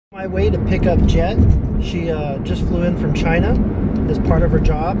My way to pick up Jet. She just flew in from China as part of her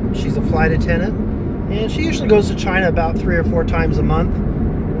job. She's a flight attendant, and she usually goes to China about 3 or 4 times a month,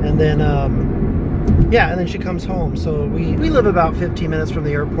 and then yeah, and then she comes home. So we live about 15 minutes from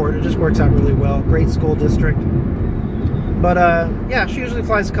the airport. It just works out really well. Great school district. But yeah, she usually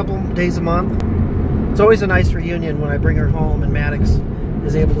flies a couple days a month. It's always a nice reunion when I bring her home and Maddox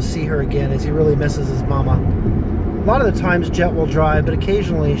is able to see her again, as he really misses his mama. A lot of the times Jet will drive, but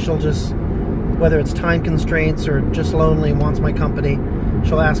occasionally she'll just, whether it's time constraints or just lonely and wants my company,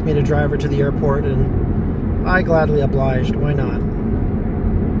 she'll ask me to drive her to the airport, and I gladly obliged. Why not?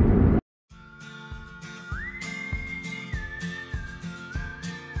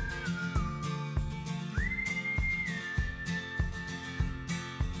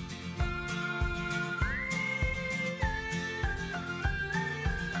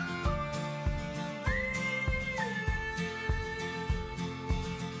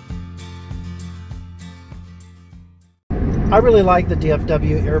 I really like the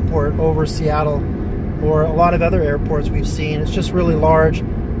DFW airport over Seattle or a lot of other airports we've seen. It's just really large,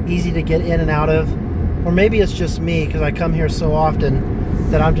 easy to get in and out of. Or maybe it's just me because I come here so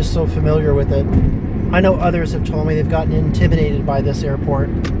often that I'm just so familiar with it. I know others have told me they've gotten intimidated by this airport.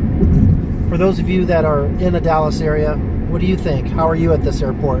 For those of you that are in the Dallas area, what do you think? How are you at this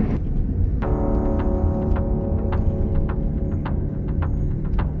airport?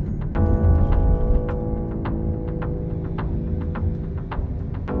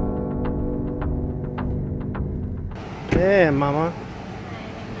 Hey, Mama.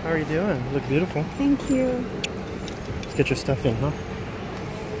 How are you doing? You look beautiful. Thank you. Let's get your stuff in, huh?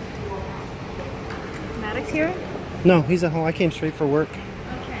 Maddox here? No, he's at home. I came straight for work.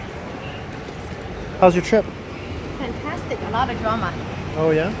 Okay. How's your trip? Fantastic. A lot of drama. Oh,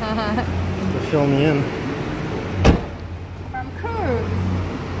 yeah? Fill me in. From cruise.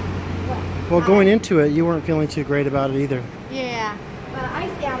 Well, going into it, you weren't feeling too great about it either. Yeah. But I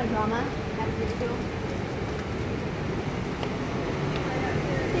stay out of drama. That's pretty cool.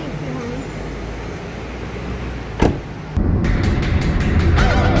 Thank you, honey.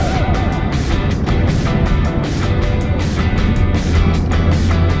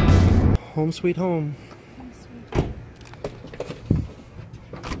 Home sweet home.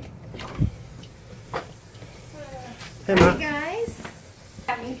 Hey, Ma. Hi, guys.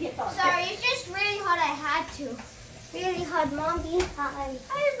 Sorry, it's just really hot. I had to. Really hot, Mom. Be hi.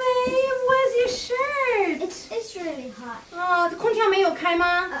 Hi, babe. Where's your shirt? It's really hot. 哦，空调没有开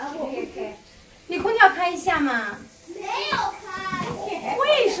吗？ Okay. 你空调开一下嘛。没有开。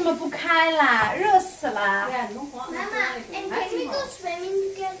为什么不开啦？热死了。 Mama, and can we go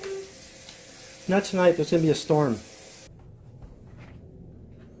swimming together? Not tonight. There's going to be a storm.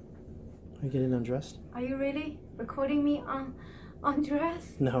 Are you getting undressed? Are you really recording me on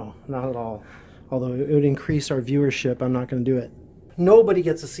dress? No, not at all. Although it would increase our viewership, I'm not going to do it. Nobody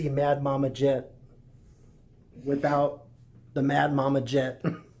gets to see Mad Momma Jet without the Mad Momma Jet.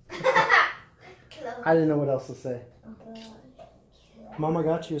 I didn't know what else to say. Mama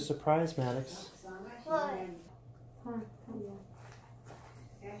got you a surprise, Maddox. What?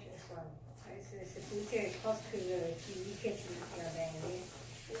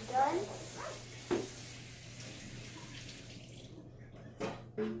 You done?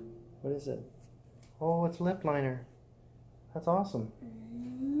 What is it? Oh, it's lip liner. That's awesome.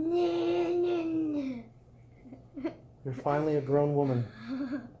 You're finally a grown woman.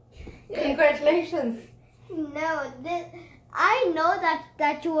 Congratulations. No, I know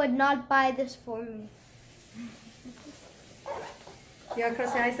that you would not buy this for me. You want to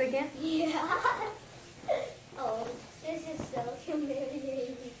close your eyes again? Yeah. Oh, this is so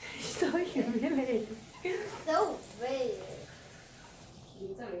humiliating. So humiliating. So weird.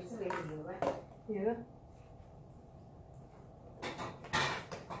 Yeah.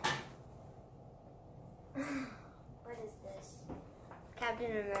 What is this?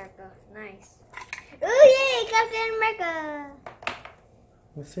 Captain America. Nice. Oh yay, Captain America!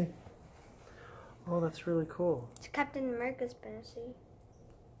 Let's see. Oh, that's really cool. It's Captain America's fantasy.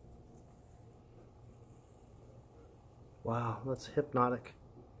 Wow, that's hypnotic.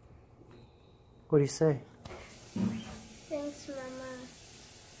 What do you say? Thanks, Mama.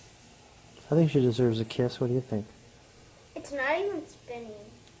 I think she deserves a kiss. What do you think? It's not even spinning.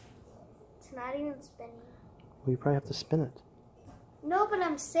 It's not even spinning. Well, you probably have to spin it. No, but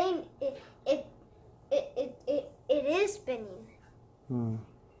I'm saying it is spinning. Hmm.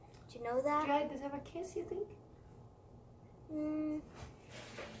 Do you know that? Try to have a kiss, you think?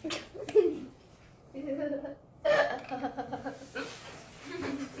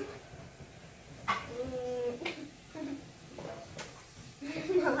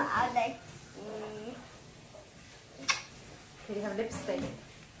 I like. Okay, you have lipstick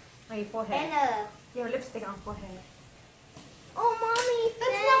on your forehead. And You have lipstick on forehead. oh, mommy,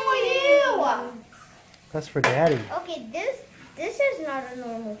 That's not for you. That's for Daddy. Okay, this is not a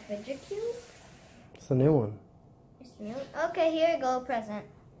normal fidget cube. It's the new one. It's new. Okay, here you go, present.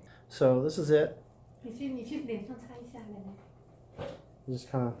 So this is it. 你去脸上擦一下来来 Just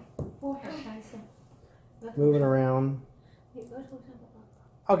kind of ，forehead 擦一下。 moving around. 你额头上的吧。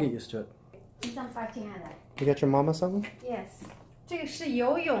 I'll get used to it. 一张发进来。 You got your mama something? Yes， 这个是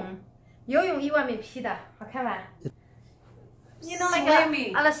游泳衣外面披的，好看吧 ？You know, like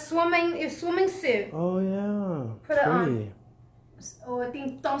a swimming suit. Oh yeah. Put it on. Pretty. 我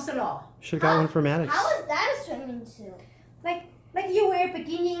订当时了。 Should have got one for Maddox. How is that a swimming suit? Like you wear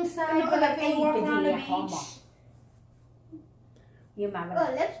bikini inside, but like you walk around the beach. Oh,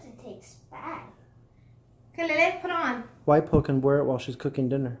 lipstick tastes bad. Okay, Lily, put on. White can wear it while she's cooking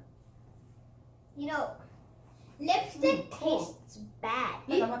dinner. You know, lipstick tastes bad.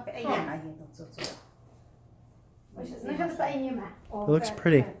 It looks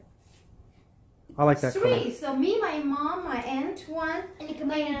pretty. I like that color. Sweet. So me, my mom, my aunt, one. And you can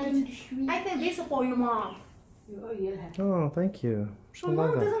make it I think this is for your mom. Oh, thank you. She'll My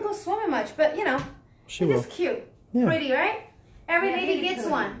love mom that. doesn't go swimming much, but you know, She it's will. just cute. Yeah, Pretty, right? Every lady gets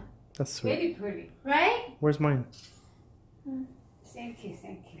one, that's sweet. Very pretty. right? Where's mine? Thank you,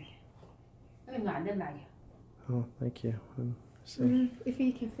 thank you. Nó ngọt lên này. Oh, thank you. Let's see. If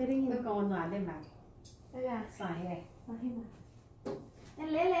you can fit in. Nó còn ngọt lên này. Yeah. Xài này.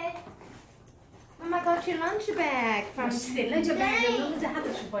 And Lily, Mama got your lunch bag from Lunch bag nó sẽ hát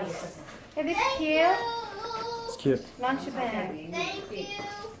được super vậy. Is this cute? It's cute. Lunch bag. Thank you.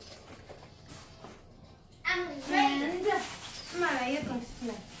 I'm ready. And Mama, you can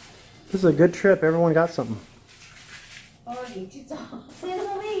smell. This is a good trip. Everyone got something. 哦，你去找。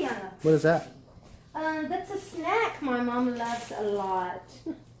 What is that? That's a snack my mom loves a lot.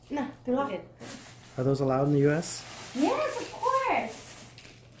 No, do it. Are those allowed in the U.S.? Yes, of course.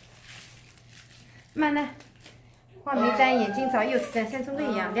 慢呢，画眉丹眼睛早幼稚但三中队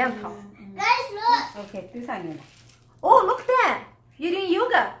一样亮好。 Guys, look. OK，对上你了。 Oh, look at that! You're doing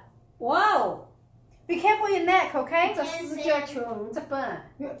yoga. 哇哦！ Be careful your neck, okay? 这四角球五十本，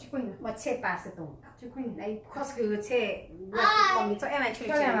最贵的，我才80多。最贵的。来 Costco 的菜，我们做1万球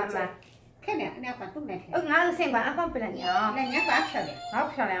漂亮妈妈。漂亮，两款都来漂亮。俺是3管，俺放不了娘。那两款漂亮。好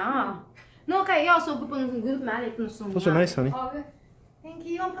漂亮啊！那我要说不本我买了一本送。 Those are nice, honey. Thank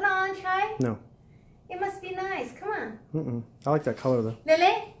you. You want to put on, Chai? No. It must be nice. Come on. Mm-mm. I like that color though.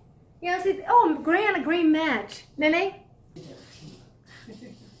 Lily? You want to see? Oh, gray and a green match. Lily?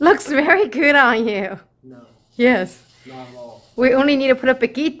 Looks very good on you. No, Yes. not at all. We only need to put a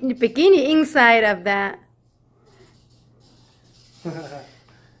bikini inside of that.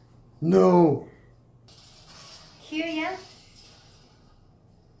 No. Cute, yeah?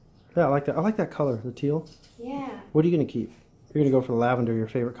 Yeah, I like that. I like that color, the teal. Yeah. What are you gonna keep? You're gonna go for the lavender, your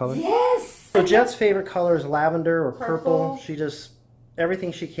favorite color? Yes! So Jet's favorite color is lavender or purple. Purple. She just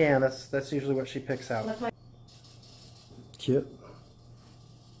everything she can. That's usually what she picks out. Cute.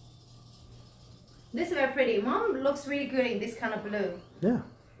 This is very pretty. Mom looks really good in this kind of blue. Yeah.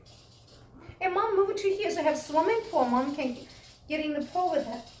 And Mom moved to here so have swimming pool. Mom can get in the pool with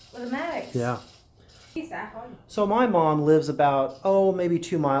the Maddox. Yeah. So my mom lives about, maybe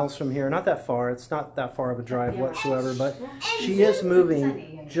 2 miles from here. Not that far. It's not that far of a drive whatsoever, but she is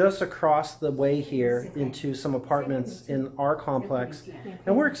moving just across the way here into some apartments in our complex.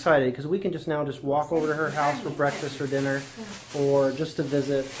 And we're excited because we can just walk over to her house for breakfast or dinner or just to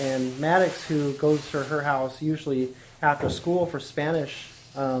visit. And Maddox, who goes to her house usually after school for Spanish,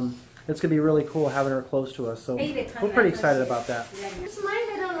 it's going to be really cool having her close to us. So we're pretty excited about that. It's my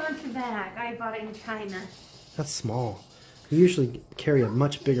little lunch bag. I bought it in China. That's small. You usually carry a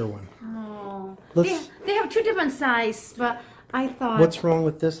much bigger one. Oh. Let's- They have 2 different sizes, but I thought... What's wrong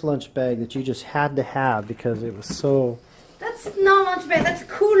with this lunch bag that you just had to have because it was so... That's not lunch bag. That's a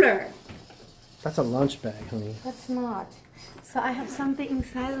cooler. That's a lunch bag, honey. That's not. So I have something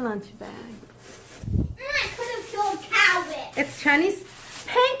inside the lunch bag. I could have killed cow with. It's Chinese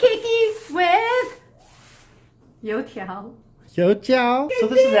pancakey with 油条. Youtiao. So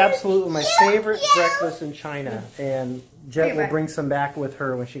this is absolutely my favorite breakfast in China, and Jet will bring some back with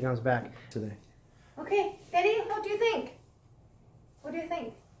her when she comes back today. Okay, Daddy, what do you think? What do you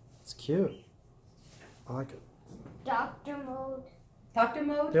think? It's cute. I like it. Doctor mode. Doctor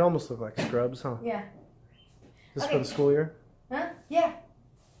mode? They almost look like scrubs, huh? Yeah. This Okay. for the school year? Huh? Yeah.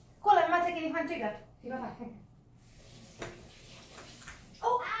 过来，妈再给你换这个，你爸爸看看。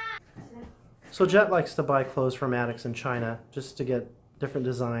Oh! So Jet likes to buy clothes from Maddox in China just to get different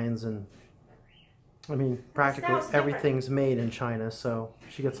designs, and I mean, practically everything's made in China, so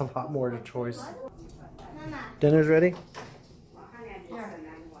she gets a lot more to choice. Mama. Dinner's ready?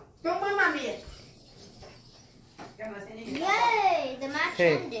 Yay! The match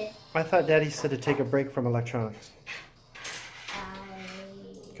ended. I thought Daddy said to take a break from electronics.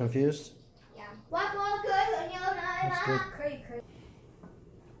 Confused? Yeah. What more good? That's good.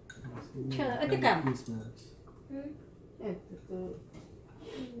 吃了，得干嘛？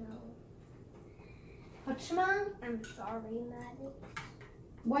 No. 好吃吗 I'm sorry,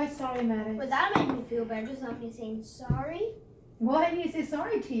 Maddox.？Why sorry, Maddox? But that made me feel better. Just me saying sorry. Why do you say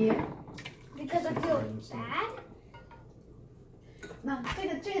sorry to you? Because I feel bad. 那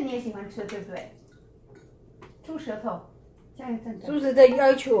这个你也喜欢吃，对不对？猪舌头，加油赞赞。是不是的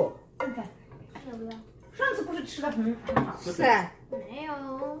要求？赞赞。要不要？上次不是吃的很好？是啊，没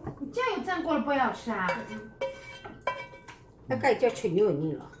有。你酱油蘸过了不要吃啊？那该叫吃牛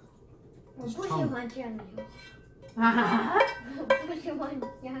泥了。我不喜欢酱油。啊？我不喜欢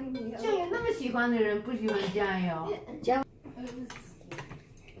酱油。酱油那么喜欢的人不喜欢酱油？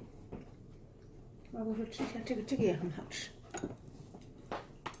妈妈说吃一下这个也很好吃。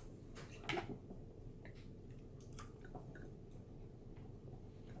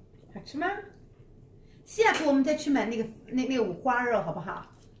好吃吗？下次我们再去买那个五花肉好不好？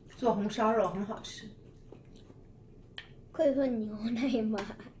做红烧肉很好吃。可以喝牛奶吗？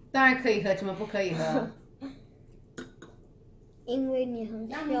当然可以喝，怎么不可以喝？因为你很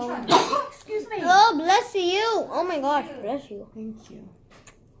凶。Excuse me. Oh, bless you! Oh my gosh, bless you. Thank you.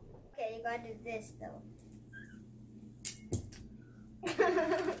 Okay, you gotta do this though.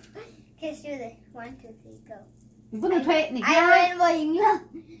 Okay, let's do this. 1, 2, 3, go. 你不能推，你哎，我赢了。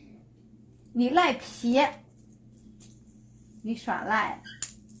你赖皮，你耍赖。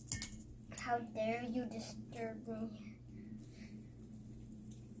How dare you disturb me?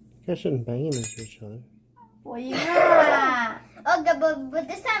 You guys shouldn't bang him into each other. 我赢了。Okay, but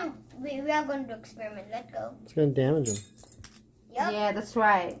this time we are going to experiment. Let's go. It's gonna damage him. Yep. Yeah, that's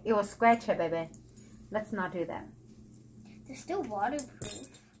right. It will scratch it, baby. Let's not do that. They're still waterproof.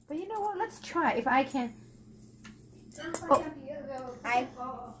 But you know what? Let's try. If I can. I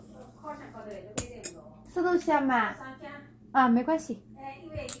吃东西嘛？啊，没关系。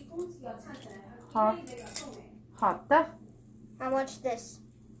好，好的。 I watch this.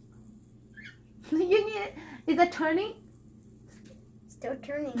 You need. Is it turning? Still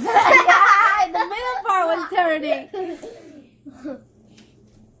turning. Yeah, the middle part was turning.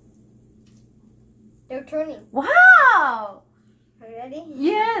 They're turning. Wow. Are you ready?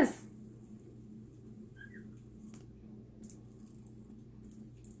 Yes.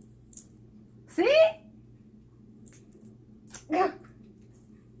 See?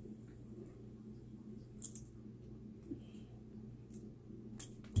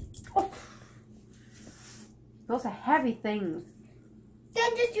 Oh. Those are heavy things.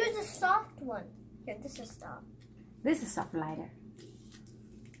 Then just use a soft one. Here, this is soft. This is soft lighter.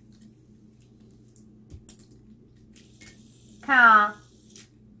 Come on.